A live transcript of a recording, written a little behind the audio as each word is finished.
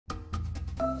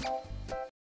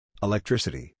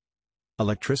Electricity.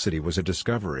 Electricity was a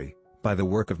discovery, by the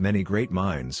work of many great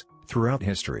minds, throughout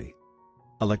history.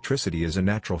 Electricity is a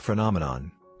natural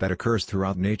phenomenon, that occurs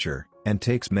throughout nature, and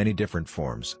takes many different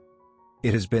forms.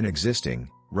 It has been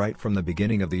existing, right from the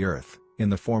beginning of the earth,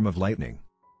 in the form of lightning.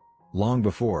 Long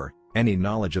before any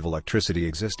knowledge of electricity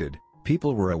existed,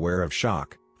 people were aware of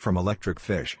shock from electric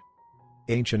fish.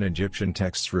 Ancient Egyptian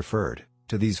texts referred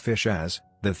to these fish as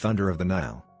the thunder of the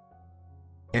Nile.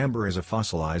 Amber is a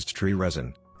fossilized tree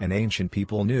resin, and ancient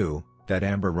people knew that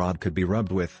amber rod could be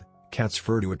rubbed with cat's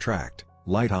fur to attract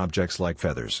light objects like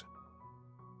feathers.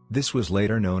 This was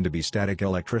later known to be static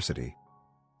electricity.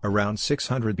 Around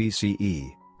 600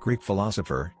 BCE, Greek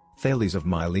philosopher Thales of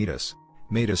Miletus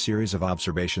made a series of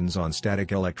observations on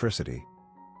static electricity.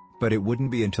 But it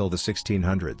wouldn't be until the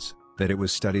 1600s that it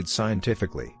was studied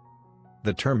scientifically.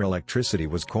 The term electricity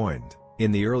was coined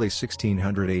in the early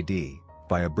 1600 AD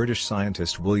by a British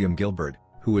scientist, William Gilbert,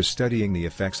 who was studying the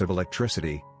effects of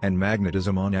electricity and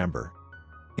magnetism on amber.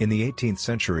 In the 18th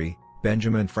century,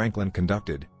 Benjamin Franklin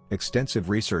conducted extensive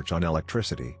research on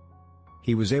electricity.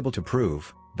 He was able to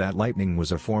prove that lightning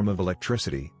was a form of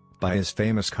electricity by his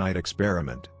famous Kite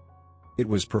experiment. It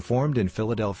was performed in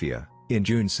Philadelphia in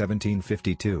June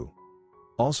 1752.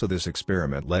 Also, this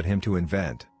experiment led him to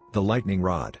invent the lightning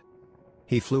rod.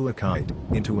 He flew a kite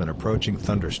into an approaching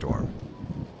thunderstorm.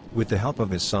 With the help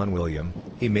of his son William,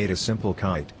 he made a simple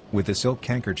kite with a silk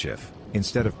handkerchief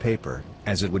instead of paper,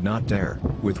 as it would not dare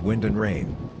with wind and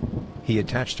rain. He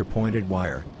attached a pointed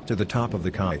wire to the top of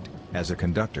the kite as a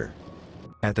conductor.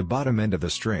 At the bottom end of the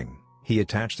string, he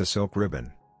attached a silk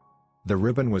ribbon. The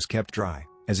ribbon was kept dry,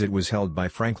 as it was held by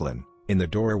Franklin in the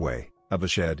doorway of a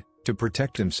shed to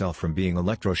protect himself from being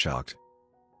electroshocked.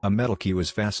 A metal key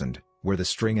was fastened where the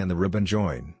string and the ribbon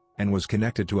join, and was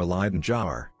connected to a Leyden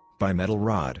jar by metal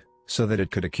rod, so that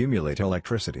it could accumulate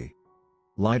electricity.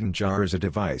 Leyden jar is a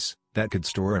device that could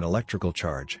store an electrical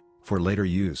charge for later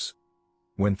use.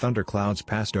 When thunderclouds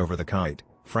passed over the kite,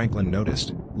 Franklin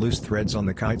noticed loose threads on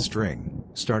the kite string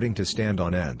starting to stand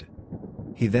on end.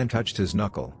 He then touched his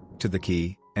knuckle to the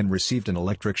key and received an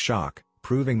electric shock,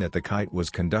 proving that the kite was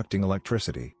conducting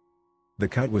electricity. The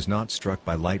kite was not struck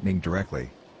by lightning directly.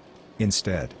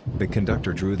 Instead, the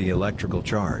conductor drew the electrical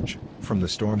charge from the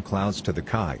storm clouds to the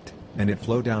kite, and it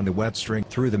flowed down the wet string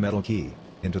through the metal key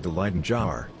into the Leyden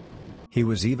jar. He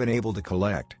was even able to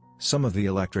collect some of the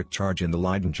electric charge in the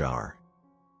Leyden jar.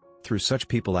 Through such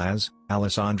people as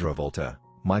Alessandro Volta,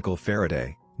 Michael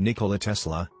Faraday, Nikola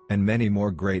Tesla, and many more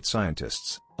great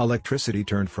scientists, electricity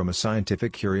turned from a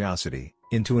scientific curiosity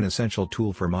into an essential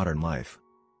tool for modern life.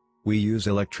 We use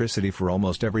electricity for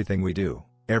almost everything we do,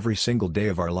 every single day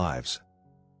of our lives.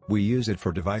 We use it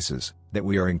for devices that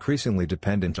we are increasingly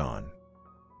dependent on.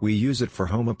 We use it for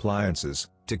home appliances,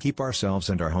 to keep ourselves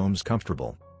and our homes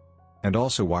comfortable. And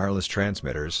also wireless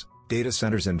transmitters, data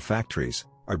centers and factories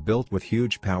are built with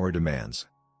huge power demands.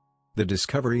 The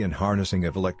discovery and harnessing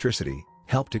of electricity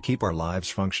help to keep our lives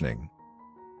functioning.